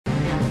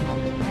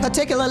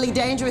Particularly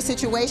dangerous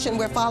situation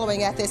we're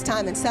following at this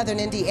time in southern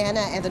Indiana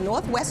and the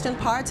northwestern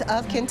parts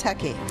of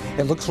Kentucky.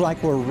 It looks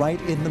like we're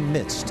right in the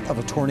midst of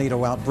a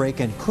tornado outbreak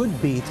and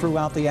could be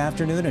throughout the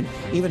afternoon and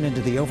even into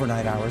the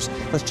overnight hours.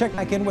 Let's check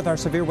back in with our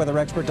severe weather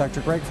expert,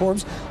 Dr. Greg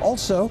Forbes.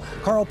 Also,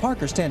 Carl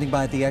Parker standing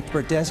by at the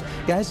expert desk.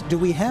 Guys, do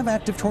we have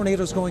active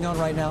tornadoes going on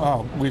right now?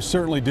 Oh, we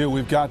certainly do.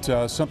 We've got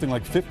something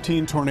like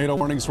 15 tornado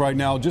warnings right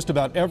now. Just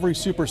about every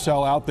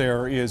supercell out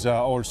there is,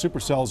 or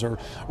supercells are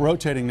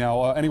rotating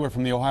now, anywhere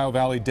from the Ohio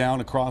Valley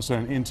down across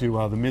and into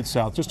the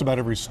Mid-South. Just about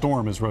every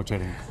storm is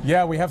rotating.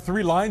 Yeah, we have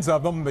three lines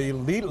of them. The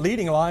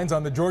leading lines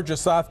on the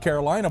Georgia-South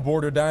Carolina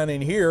border down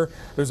in here.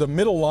 There's a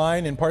middle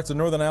line in parts of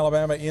northern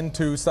Alabama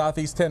into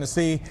southeast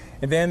Tennessee.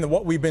 And then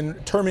what we've been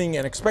terming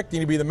and expecting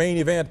to be the main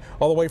event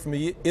all the way from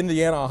the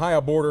Indiana-Ohio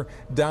border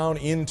down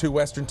into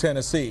western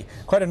Tennessee.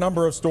 Quite a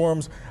number of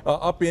storms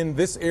up in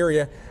this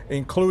area,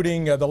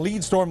 including the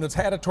lead storm that's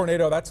had a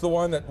tornado. That's the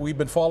one that we've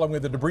been following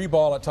with the debris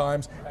ball at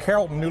times.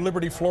 Carrollton, New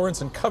Liberty,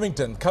 Florence, and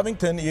Covington.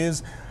 Covington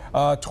is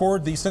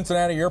toward the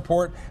Cincinnati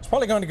airport. It's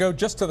probably going to go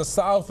just to the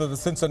south of the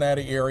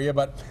Cincinnati area,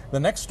 but the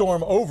next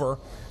storm over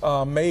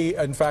may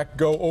in fact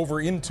go over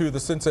into the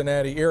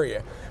Cincinnati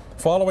area.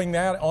 Following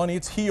that, on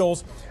its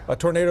heels, a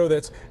tornado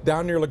that's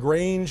down near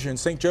LaGrange and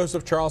St.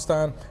 Joseph,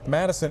 Charlestown,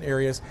 Madison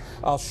areas.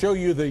 I'll show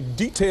you the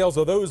details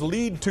of those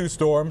lead two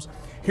storms.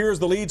 Here's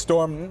the lead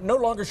storm, no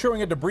longer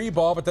showing a debris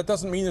ball, but that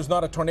doesn't mean there's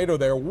not a tornado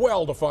there.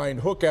 Well-defined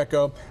hook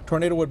echo.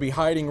 Tornado would be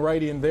hiding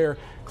right in there,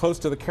 close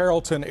to the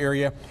Carrollton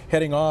area,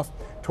 heading off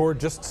toward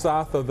just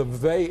south of the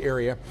Vevay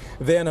area.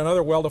 Then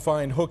another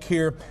well-defined hook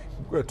here.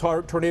 A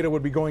tornado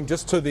would be going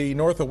just to the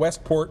north of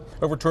Westport,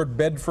 over toward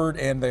Bedford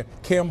and the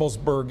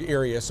Campbellsburg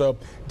area. So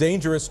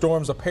dangerous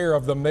storms, a pair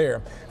of them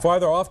there.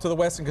 Farther off to the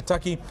west in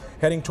Kentucky,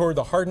 heading toward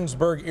the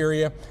Hardensburg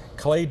area,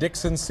 Clay,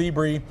 Dixon,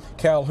 Seabury,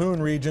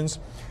 Calhoun regions,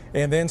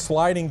 and then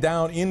sliding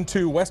down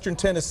into western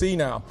Tennessee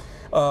now.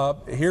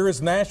 Here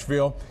is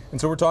Nashville,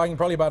 and so we're talking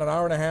probably about an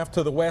hour and a half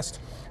to the west,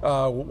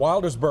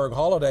 Wildersburg,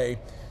 Holiday,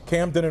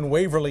 Camden and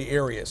Waverly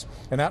areas,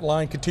 and that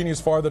line continues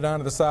farther down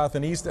to the south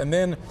and east, and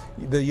then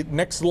the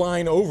next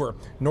line over,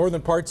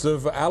 northern parts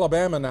of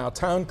Alabama now,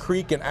 Town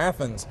Creek and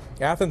Athens.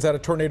 Athens had a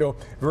tornado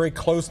very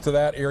close to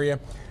that area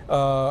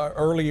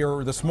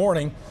earlier this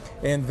morning,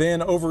 and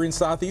then over in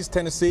southeast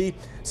Tennessee,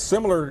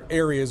 similar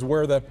areas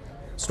where the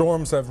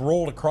storms have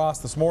rolled across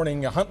this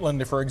morning,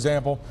 Huntland, for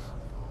example,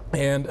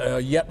 and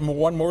yet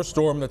one more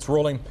storm that's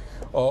rolling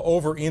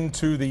over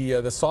into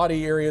the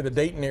Saudi area, the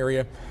Dayton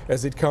area,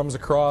 as it comes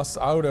across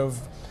out of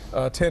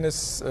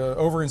Tennessee,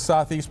 over in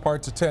southeast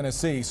parts of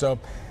Tennessee. So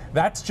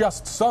that's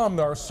just some.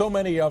 There are so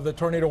many of the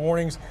tornado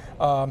warnings.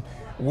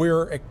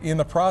 We're in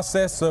the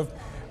process of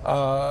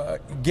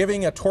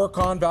giving a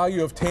torque-on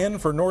value of 10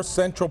 for north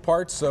central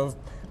parts of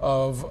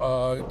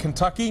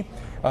Kentucky.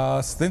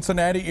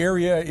 Cincinnati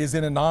area is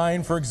in a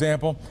 9, for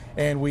example,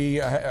 and we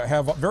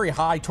have very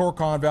high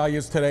torque-on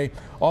values today,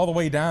 all the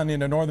way down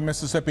into northern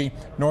Mississippi,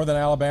 northern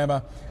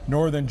Alabama,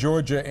 northern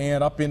Georgia,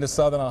 and up into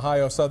southern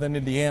Ohio, southern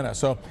Indiana.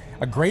 So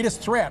a greatest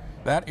threat,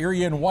 that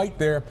area in white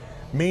there,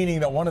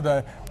 meaning that one of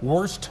the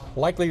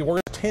likely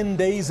worst 10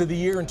 days of the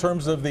year in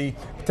terms of the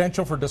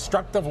potential for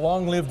destructive,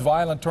 long-lived,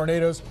 violent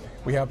tornadoes.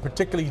 We have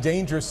particularly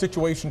dangerous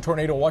situation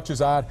tornado watches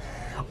on.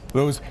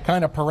 Those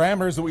kind of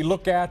parameters that we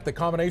look at, the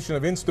combination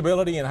of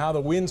instability and how the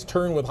winds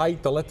turn with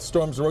height to let the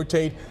storms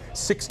rotate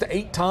 6 to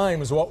 8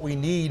 times what we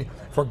need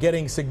for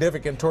getting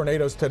significant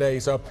tornadoes today.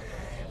 So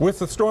with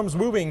the storms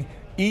moving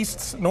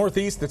east,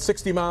 northeast at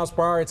 60 miles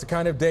per hour, it's a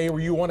kind of day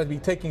where you want to be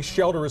taking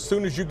shelter as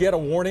soon as you get a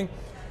warning.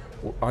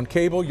 On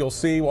cable, you'll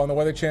see on the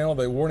Weather Channel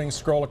the warnings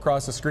scroll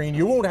across the screen.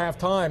 You won't have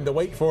time to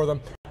wait for them.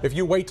 If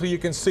you wait till you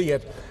can see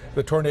it,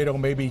 the tornado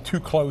may be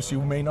too close.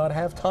 You may not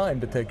have time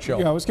to take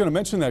shelter. Yeah, I was going to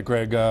mention that,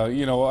 Greg.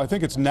 You know, I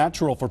think it's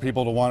natural for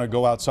people to want to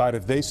go outside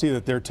if they see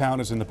that their town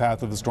is in the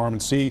path of the storm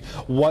and see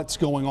what's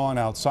going on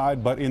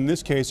outside. But in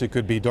this case, it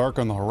could be dark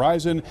on the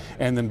horizon,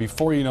 and then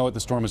before you know it, the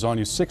storm is on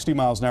you 60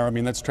 miles an hour. I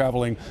mean, that's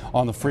traveling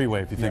on the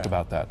freeway if you think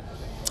about that.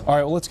 All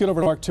right, well, let's get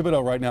over to Mark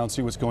Thibodeau right now and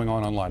see what's going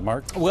on online.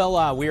 Mark?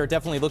 Well, we are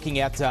definitely looking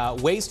at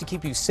ways to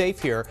keep you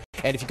safe here.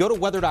 And if you go to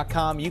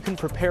weather.com, you can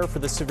prepare for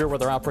the severe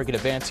weather outbreak in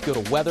advance. You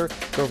go to weather,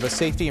 go over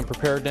safety and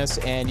preparedness,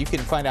 and you can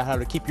find out how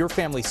to keep your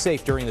family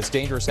safe during this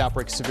dangerous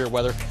outbreak of severe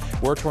weather,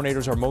 where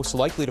tornadoes are most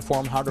likely to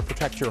form, how to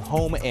protect your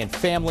home and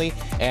family.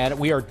 And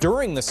we are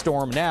during the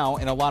storm now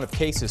in a lot of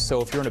cases.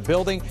 So if you're in a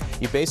building,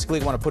 you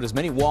basically want to put as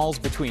many walls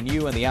between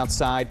you and the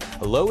outside.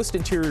 A lowest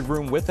interior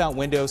room without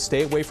windows.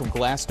 Stay away from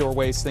glass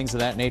doorways, things of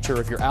that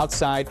nature. If you're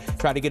outside,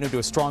 try to get into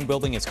a strong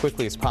building as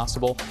quickly as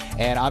possible.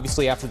 And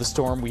obviously after the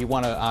storm, we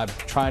want to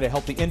try to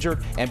help the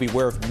injured and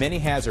beware of many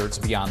hazards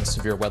beyond the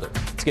severe weather.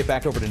 Let's get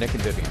back over to Nick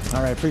and Vivian.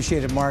 All right,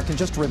 appreciate it, Mark. And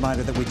just a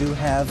reminder that we do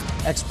have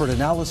expert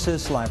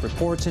analysis, live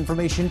reports,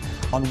 information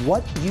on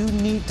what you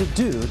need to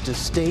do to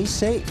stay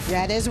safe.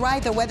 That is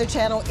right. The Weather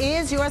Channel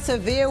is your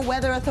severe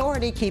weather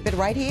authority. Keep it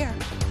right here.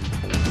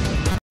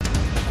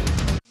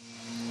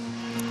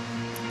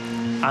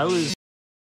 I was